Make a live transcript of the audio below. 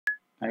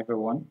Hi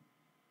everyone,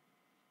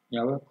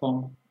 you're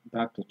welcome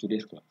back to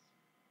today's class.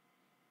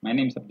 My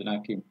name is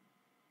Abdulhakim.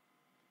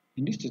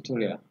 In this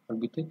tutorial, I'll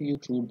be taking you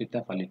through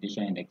data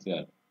validation in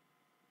Excel.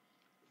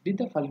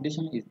 Data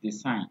validation is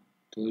designed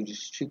to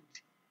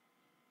restrict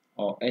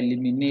or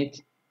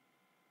eliminate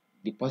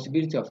the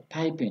possibility of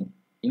typing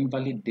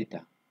invalid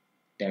data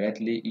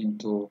directly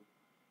into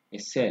a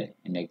cell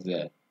in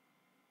Excel.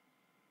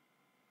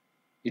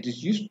 It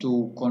is used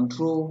to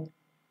control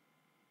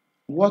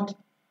what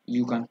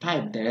you can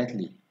type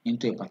directly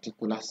into a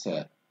particular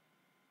cell.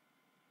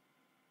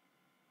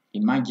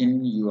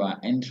 Imagine you are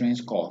entering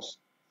scores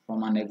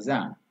from an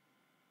exam.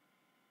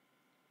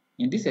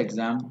 In this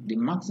exam, the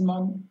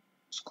maximum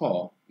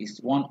score is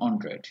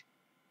 100.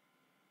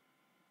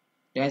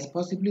 There is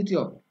possibility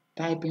of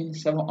typing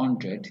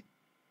 700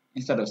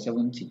 instead of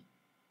 70.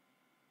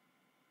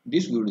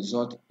 This will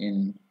result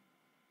in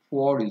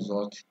poor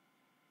result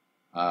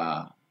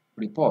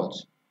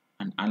reports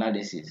and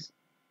analysis.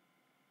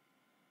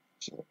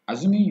 So,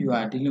 assuming you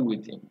are dealing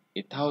with a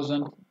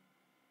 1,000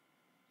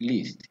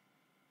 list,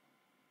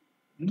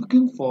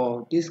 looking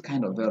for this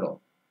kind of error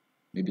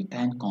may be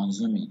time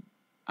consuming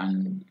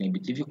and it may be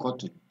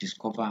difficult to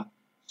discover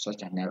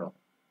such an error.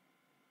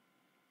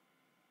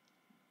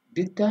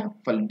 Data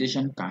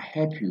validation can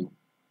help you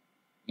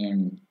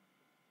in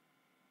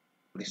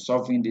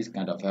resolving this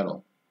kind of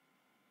error.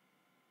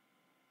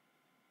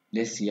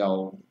 Let's see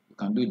how you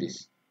can do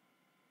this.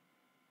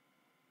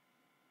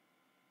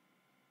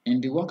 In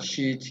the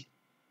worksheet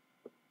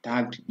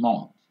tagged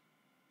month,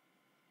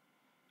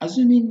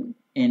 assuming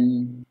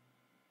in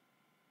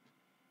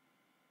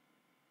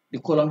the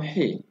column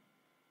A,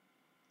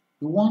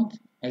 we want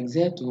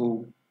Excel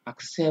to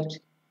accept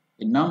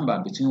a number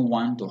between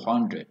 1 to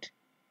 100.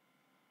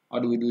 How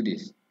do we do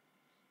this?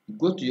 You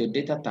go to your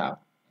data tab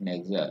in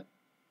Excel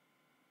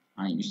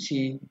and you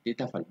see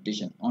data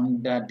validation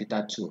under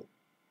data tool.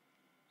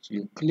 So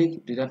you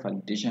click data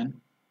validation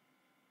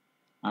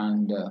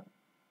and so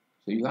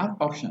you have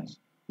options.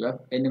 You have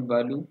any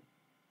value,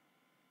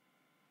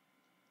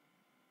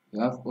 you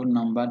have whole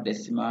number,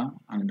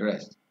 decimal, and the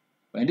rest.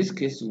 But in this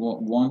case, you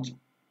want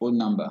whole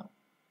number,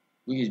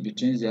 which is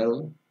between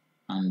 0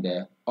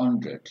 and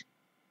 100.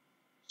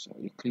 So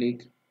you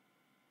click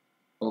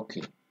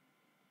OK.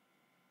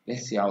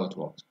 Let's see how it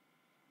works.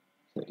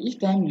 So each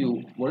time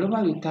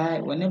whenever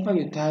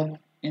you type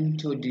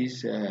into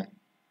this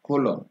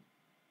column,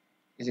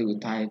 let's say we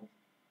type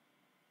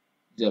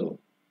 0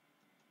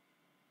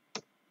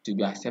 to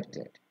be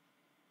accepted.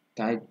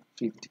 Type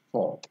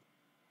 54 accepted.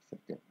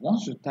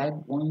 Once you type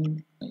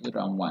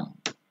 101,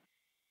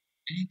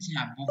 anything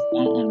above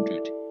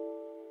 100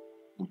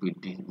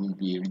 will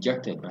be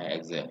rejected by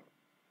Excel.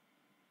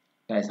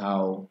 That is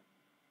how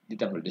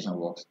data validation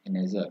works in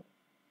Excel.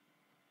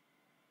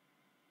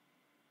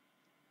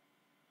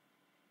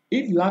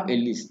 If you have a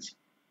list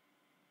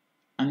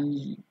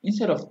and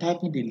instead of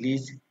typing the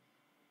list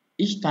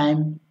each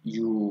time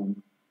you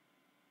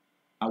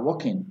are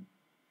working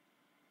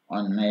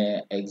on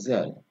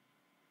Excel,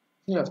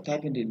 instead of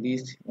typing the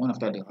list one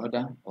after the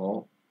other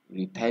or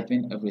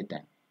retyping every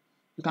time,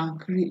 you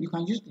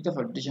can use data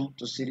validation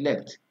to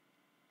select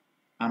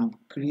and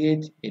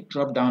create a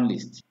drop-down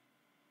list.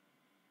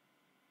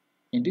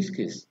 In this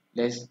case,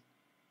 let's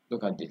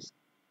look at this.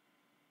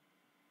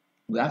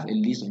 We have a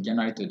list of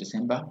January to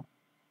December.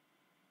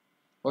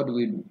 What do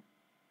we do?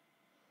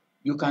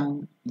 You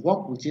can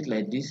work with it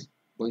like this,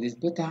 but it is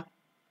better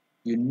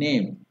you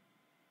name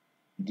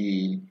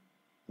the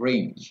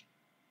range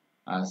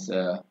as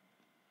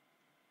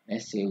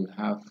let's say we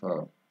have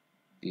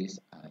this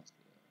as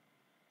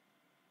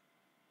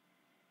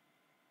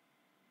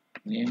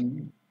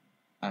name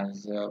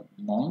as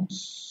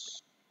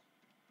months.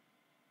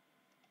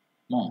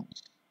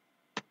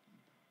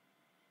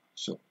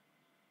 So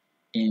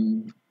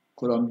in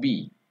column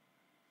B,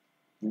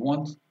 we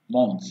want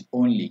months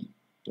only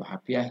to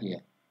appear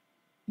here,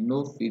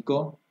 no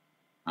figure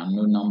and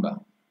no number.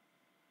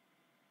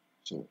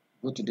 So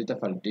go to data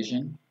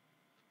validation,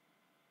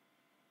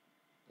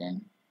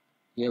 then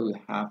here we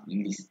have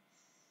lists.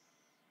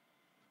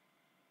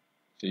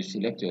 So you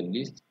select your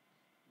list.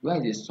 Where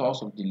is the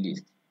source of the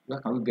list? Where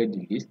can we get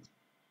the list?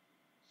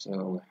 So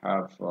we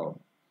have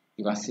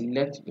you can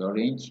select your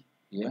range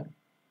here.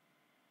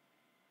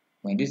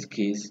 In this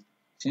case,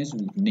 since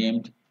we've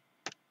named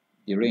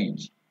the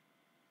range,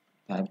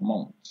 type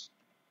months.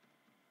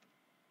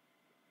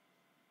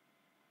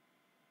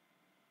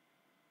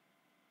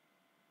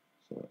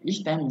 So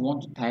each time you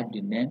want to type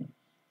the name,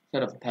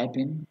 instead of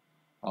typing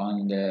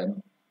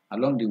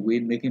along the way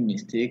making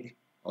mistake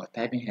or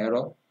typing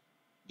error,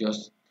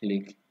 just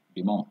click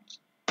the month.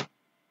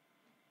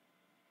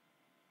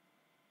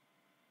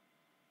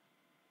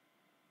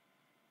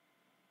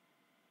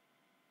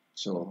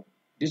 So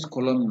this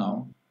column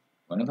now,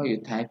 whenever you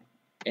type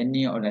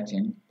any other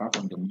thing apart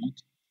from the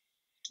month,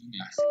 it will be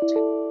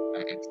accepted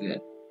by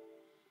Excel.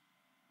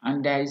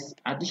 And there is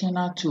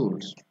additional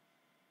tools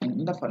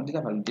in data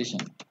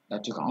validation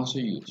that you can also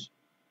use.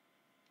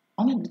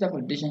 Under data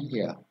validation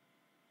here,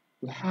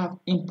 we have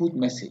input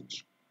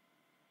message.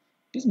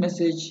 This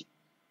message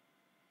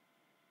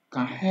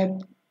can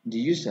help the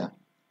user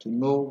to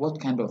know what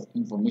kind of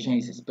information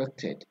is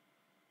expected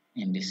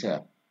in the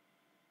cell.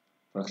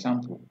 For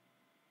example,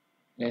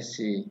 let's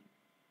say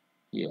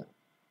here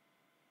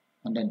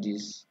under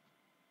this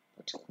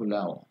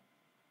particular one,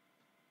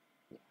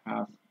 we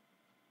have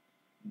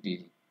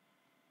the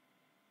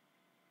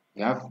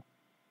we have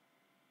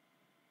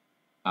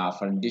our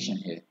validation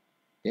here,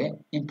 the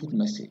input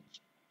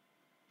message,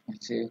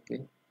 and say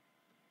okay,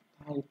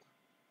 type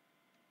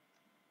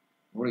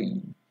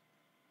range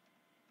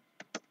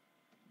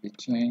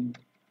between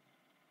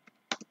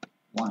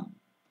 1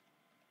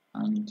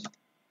 and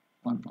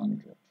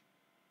 100.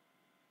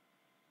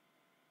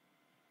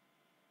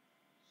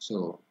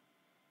 So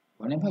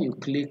whenever you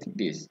click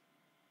this,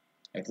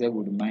 Excel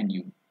will remind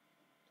you to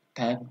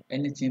type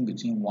anything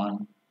between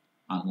 1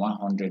 and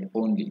 100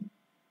 only.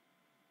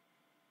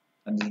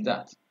 And is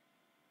that.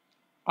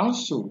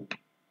 Also,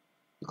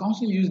 you can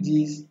also use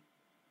this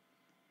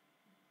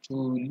to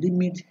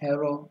limit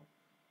error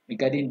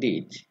regarding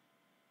date.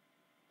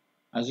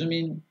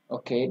 Assuming,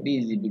 okay,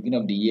 this is the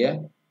beginning of the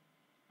year,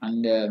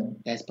 and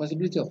there's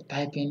possibility of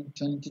typing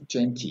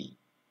 2020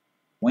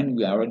 when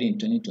we are already in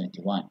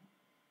 2021.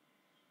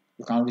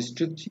 You can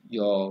restrict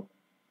your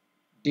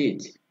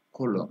date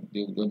column,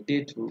 your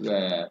date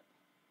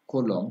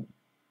column,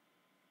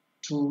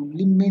 to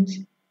limit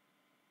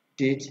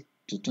date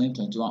to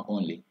 2021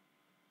 only.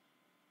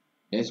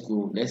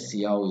 Let's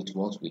see how it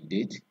works with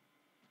data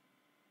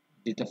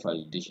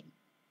validation.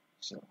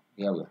 So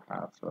here we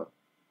have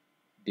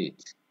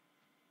date.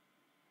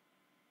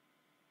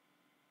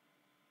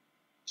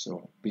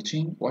 So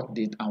between what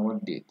date and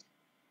what date?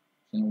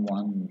 Between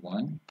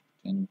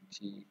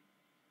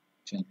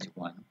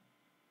 1/1/2021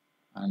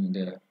 and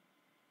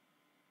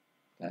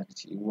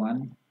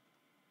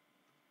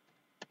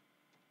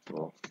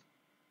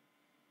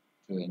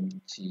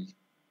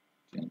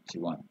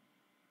 31/12/2021.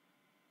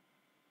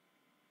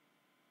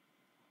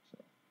 So,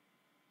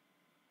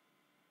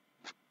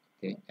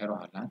 okay,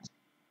 error alert.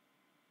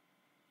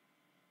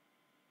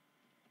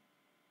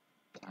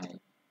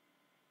 Type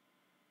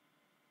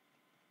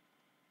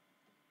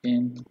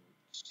input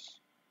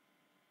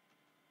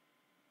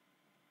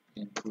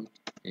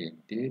a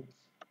date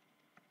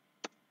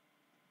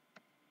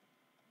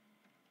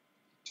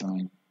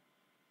join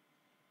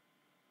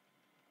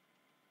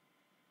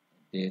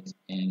date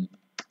in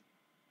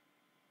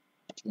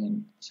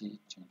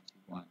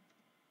 2021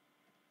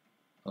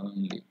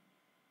 only.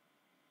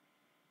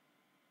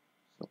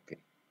 Okay,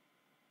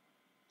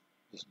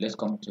 let's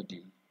come to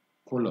the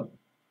column.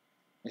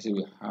 Let's say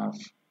we have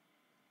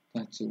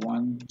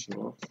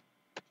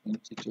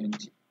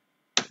 31/12/2020.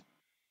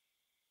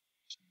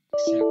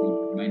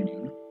 Second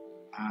menu, you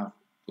have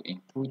to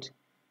input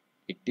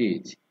a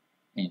date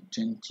in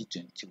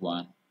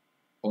 2021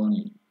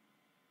 only.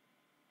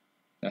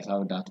 That's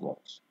how that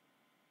works.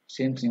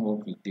 Same thing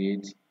works with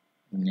date,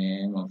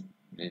 name of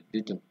the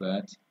date of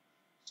birth,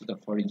 state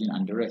of origin,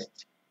 and the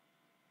rest.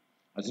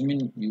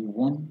 Assuming you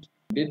want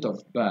date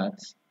of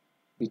birth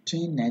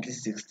between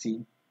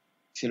 1960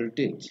 till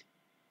date,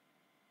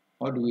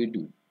 what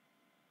do?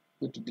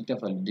 Go to data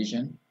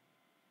validation,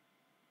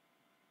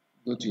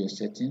 go to your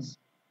settings,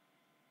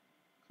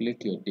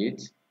 click your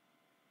date.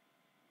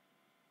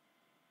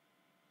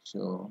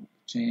 So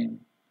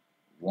between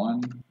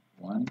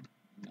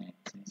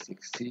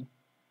 1/1/1960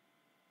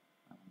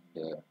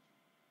 and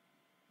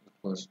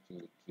equals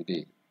to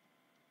today.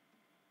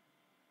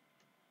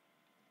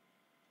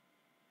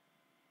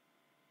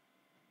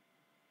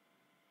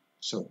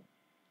 So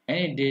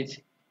any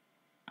date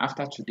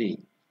after today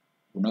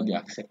will not be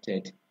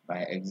accepted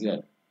by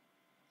Excel.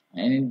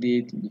 And any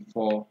date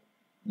before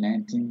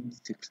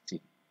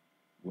 1960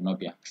 will not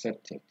be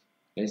accepted.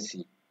 Let's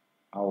see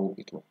how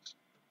it works.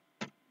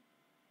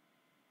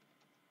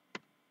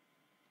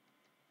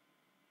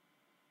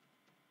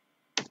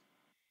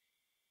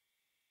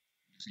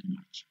 Doesn't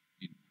match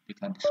the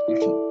data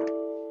description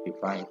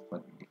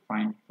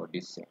defined for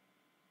this cell.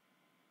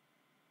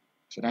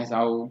 So that's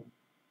how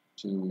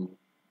to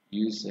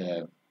use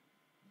data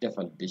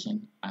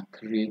validation and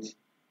create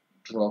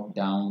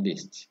drop-down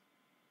list.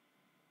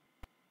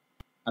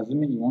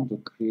 Assuming you want to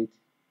create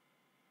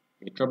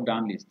a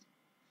drop-down list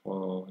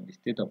for the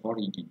state of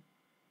origin,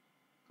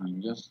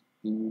 and you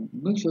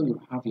make sure you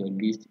have your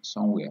list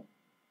somewhere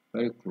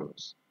very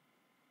close.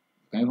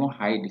 You can even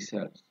hide the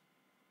cells.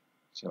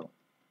 So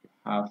you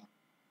have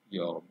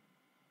your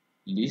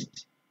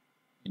list,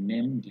 you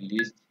name the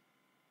list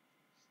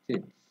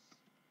states,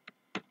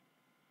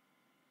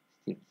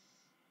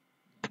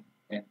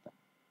 enter.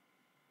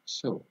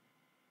 So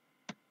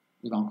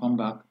you can come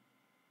back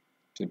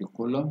to the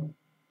column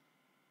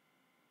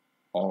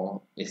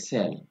or a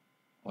cell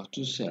or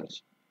two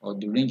cells or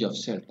the range of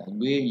cells that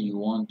way you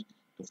want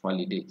to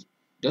validate.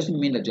 Doesn't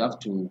mean that you have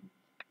to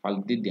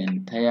validate the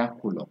entire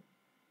column.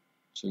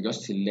 So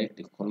just select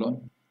the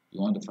column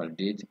you want to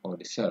validate or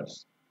the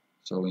cells.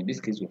 So in this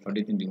case, we're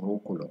validating the whole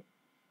column.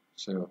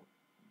 So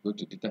go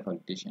to data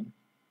validation,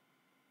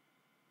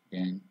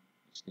 then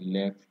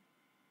select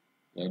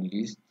your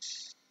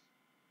list.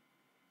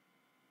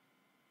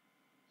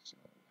 So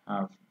we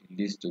have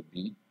the list to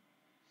be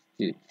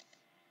state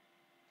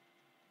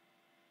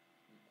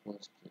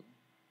equals to.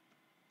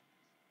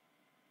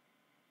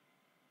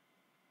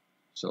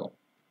 So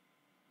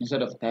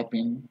instead of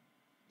typing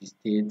the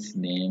state's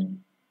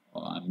name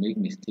or make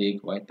mistake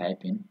while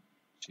typing,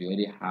 so you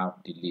already have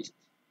the list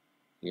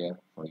here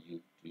for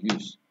you to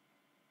use.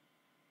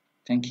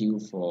 Thank you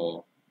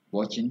for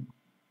watching.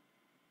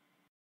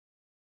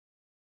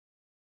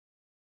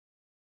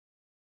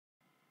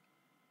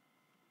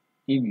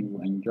 If you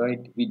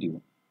enjoyed the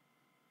video,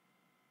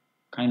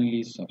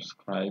 kindly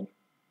subscribe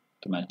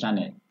to my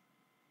channel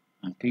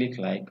and click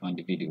like on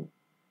the video.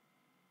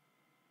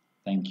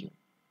 Thank you.